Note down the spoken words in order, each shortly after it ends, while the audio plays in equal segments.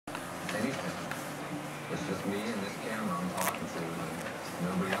It's just me and this camera I'm talking to, and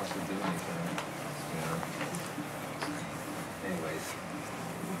nobody else will do anything. You know. Anyways,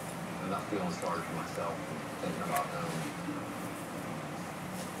 I'm not feeling sorry for myself and thinking about them.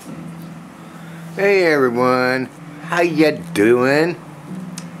 Hey everyone, how ya doing?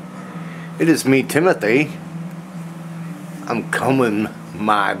 It is me, Timothy. I'm combing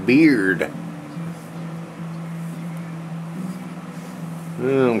my beard.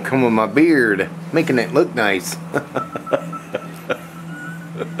 I'm combing my beard, making it look nice.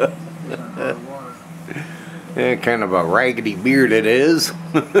 Yeah, kind of a raggedy beard it is.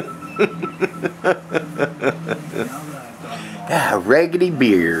 Yeah, raggedy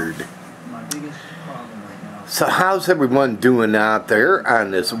beard. So how's everyone doing out there on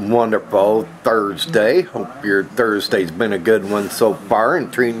this wonderful Thursday? Hope your Thursday's been a good one so far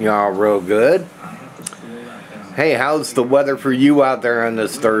and treating y'all real good. Hey, how's the weather for you out there on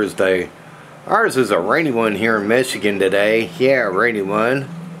this Thursday? Ours is a rainy one here in Michigan today. Yeah, rainy one.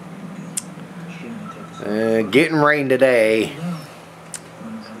 Getting rain today.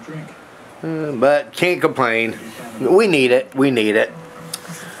 But can't complain. We need it. We need it.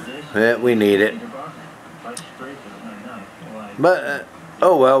 We need it. But,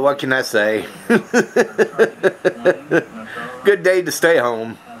 oh well, what can I say? Good day to stay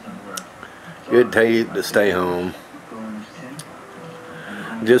home. Good day to stay home.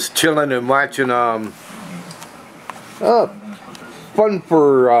 Just chilling and watching, Fun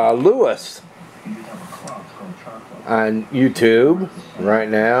for Lewis on YouTube right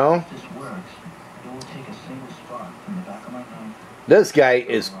now. This guy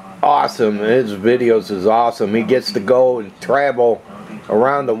is awesome. His videos is awesome. He gets to go and travel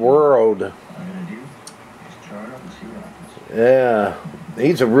around the world. Yeah,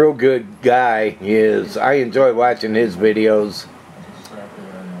 he's a real good guy. He is. I enjoy watching his videos.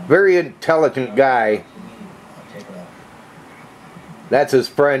 Very intelligent guy. That's his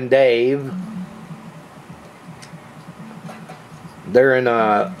friend Dave. They're in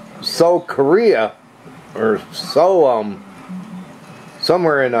Seoul, Korea, or Seoul,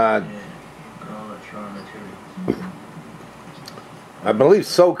 somewhere in I believe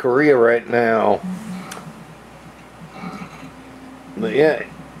Seoul, Korea right now. But yeah,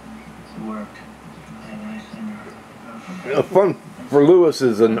 Fun for Lewis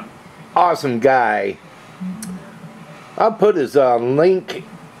is an awesome guy. I'll put his link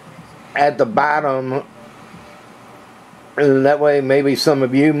at the bottom, and that way maybe some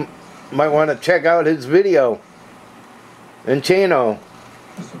of you might want to check out his video and channel.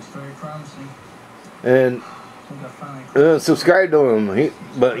 This looks very promising. And subscribe to him.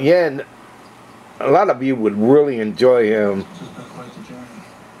 But yeah, a lot of you would really enjoy him.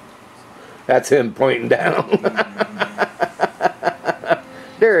 That's him pointing down.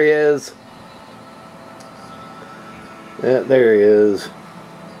 There he is. Yeah, there he is.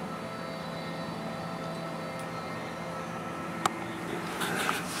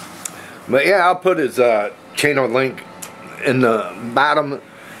 But yeah, I'll put his channel link in the bottom.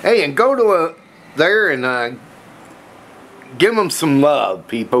 Hey, and go to there and give him some love,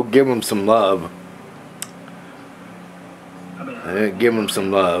 people. Give him some love. Give him some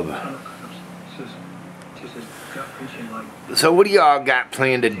love. So what do y'all got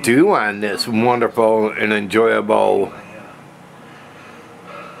planned to do on this wonderful and enjoyable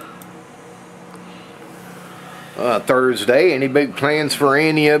Thursday? Any big plans for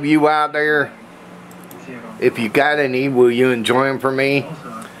any of you out there? If you got any, will you enjoy them for me?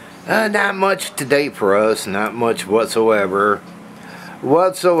 Not much today for us. Not much whatsoever.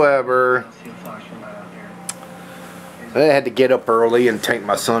 I had to get up early and take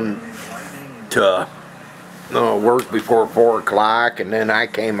my son to work before 4 o'clock, and then I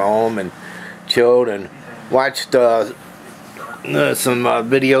came home and chilled and watched some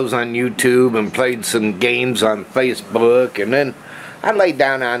videos on YouTube and played some games on Facebook, and then I laid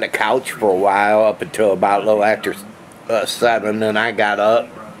down on the couch for a while up until about a little after 7, and I got up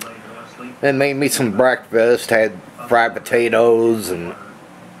and made me some breakfast. Had fried potatoes and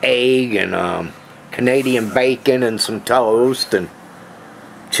egg and Canadian bacon and some toast, and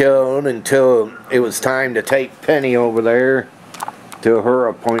chilled until it was time to take Penny over there to her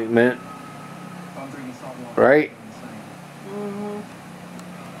appointment. Right?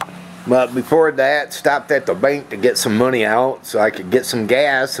 But before that, stopped at the bank to get some money out so I could get some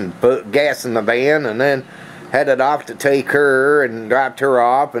gas and put gas in the van, and then headed off to take her and dropped her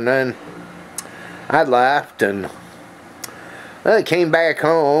off, and then I left and I came back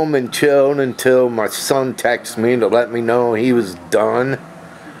home and chilled until my son texted me to let me know he was done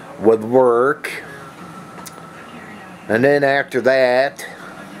with work. And then after that,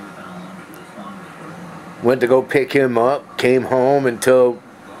 Went to go pick him up. Came home until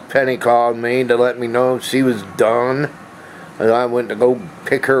Penny called me to let me know she was done. And I went to go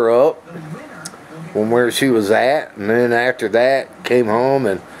pick her up from where she was at. And then after that, came home,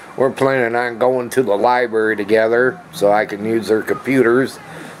 and we're planning on going to the library together so I can use their computers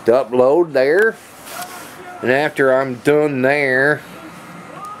to upload there. And after I'm done there,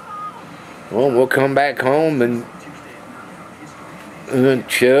 well, we'll come back home and then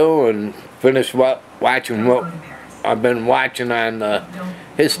chill and finish watching what I've been watching on the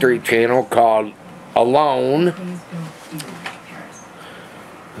History Channel called Alone.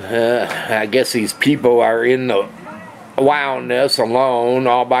 I guess these people are in the wilderness alone,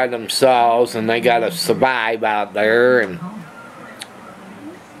 all by themselves, and they gotta survive out there. And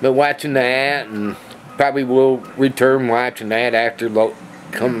been watching that, and probably will return watching that after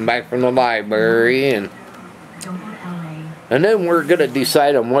coming back from the library, and then we're gonna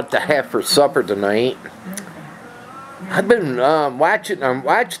decide on what to have for supper tonight. I've been watched I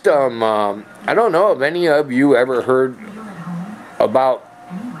don't know if any of you ever heard about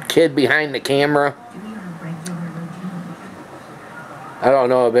Kid Behind the Camera. I don't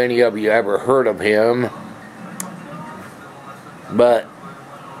know if any of you ever heard of him, but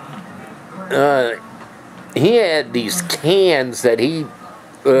he had these cans that he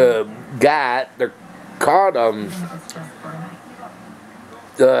got. They're called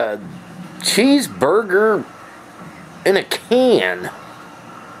cheeseburger in a can,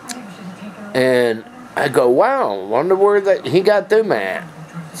 and I go, wow, wonder where he got them at.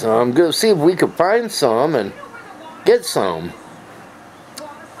 So I'm gonna see if we can find some and get some,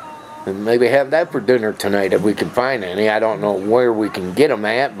 and maybe have that for dinner tonight if we can find any. I don't know where we can get them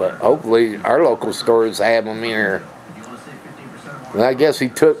at, but hopefully our local stores have them here. And I guess he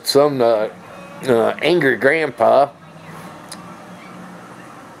took some to Angry Grandpa.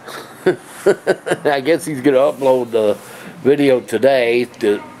 I guess he's going to upload the video today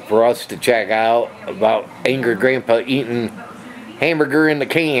for us to check out about Angry Grandpa eating hamburger in the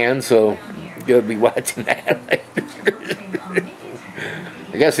can, so I'm going to be watching that later.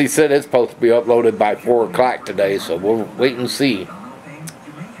 I guess he said it's supposed to be uploaded by 4 o'clock today, so we'll wait and see.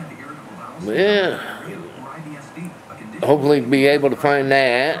 Yeah, hopefully be able to find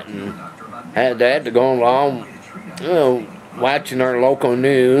that, and had that to go along, you know, watching our local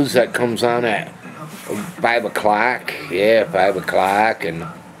news that comes on at 5 o'clock. Yeah, 5 o'clock, and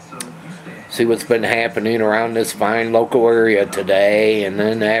see what's been happening around this fine local area today. And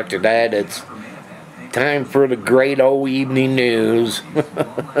then after that, it's time for the great old evening news.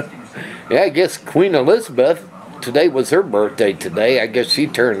 Yeah, I guess Queen Elizabeth, today was her birthday today. I guess she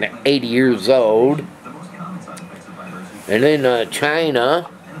turned 80 years old. And then China,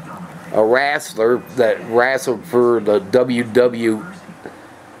 a wrestler that wrestled for the WWE,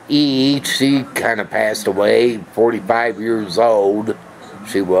 she kind of passed away, 45 years old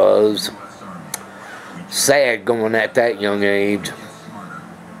she was. Sad going at that young age.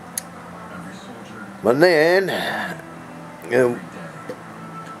 But then, you know,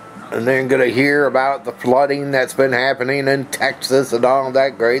 and then gonna hear about the flooding that's been happening in Texas and all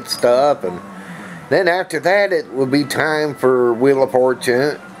that great stuff. And then after that, it will be time for Wheel of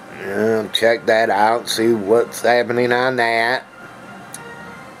Fortune. Check that out, see what's happening on that.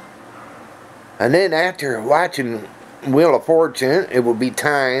 And then after watching Wheel of Fortune, it will be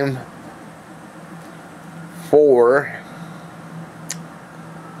time for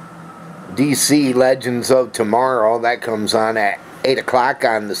DC Legends of Tomorrow. That comes on at 8 o'clock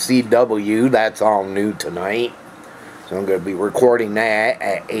on the CW. That's all new tonight. So I'm going to be recording that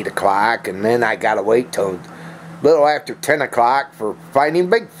at 8 o'clock. And then I got to wait till a little after 10 o'clock for Finding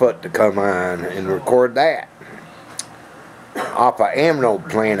Bigfoot to come on and record that off of Amno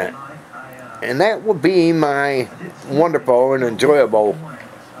Planet. And that will be my wonderful and enjoyable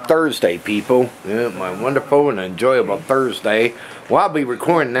Thursday, people. Yeah, my wonderful and enjoyable Thursday. Well, I'll be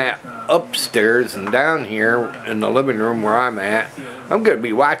recording that upstairs, and down here in the living room where I'm at, I'm going to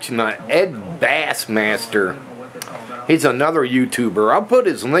be watching Ed Bassmaster. He's another YouTuber. I'll put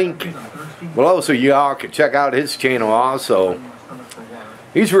his link below so y'all can check out his channel also.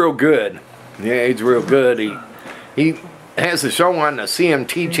 He's real good. Yeah, he's real good. He has a show on the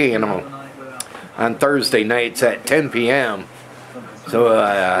CMT channel on Thursday nights at 10 p.m. So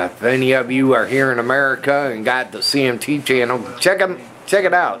if any of you are here in America and got the CMT channel, check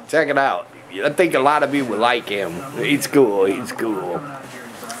it out. Check it out. I think a lot of you would like him. He's cool. He's cool.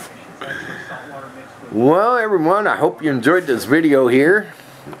 Well, everyone, I hope you enjoyed this video here.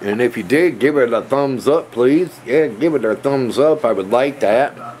 And if you did, give it a thumbs up, please. Yeah, give it a thumbs up. I would like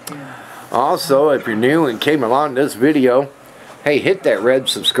that. Also, if you're new and came along this video, hey, hit that red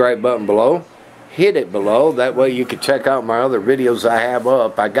subscribe button below. hit it below. That way you can check out my other videos I have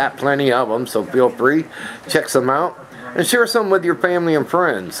up. I got plenty of them, so feel free, check some out, and share some with your family and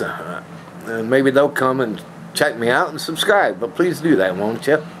friends. Maybe they'll come and check me out and subscribe, but please do that, won't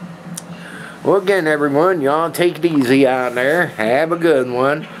you? Well, again, everyone, y'all take it easy out there. Have a good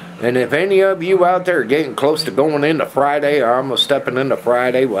one. And if any of you out there are getting close to going into Friday or almost stepping into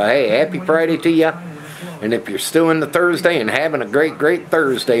Friday, well, hey, happy Friday to you. And if you're still into Thursday and having a great, great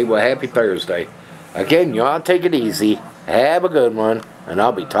Thursday, well, happy Thursday. Again, y'all take it easy. Have a good one. And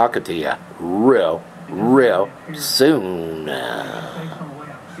I'll be talking to you real soon.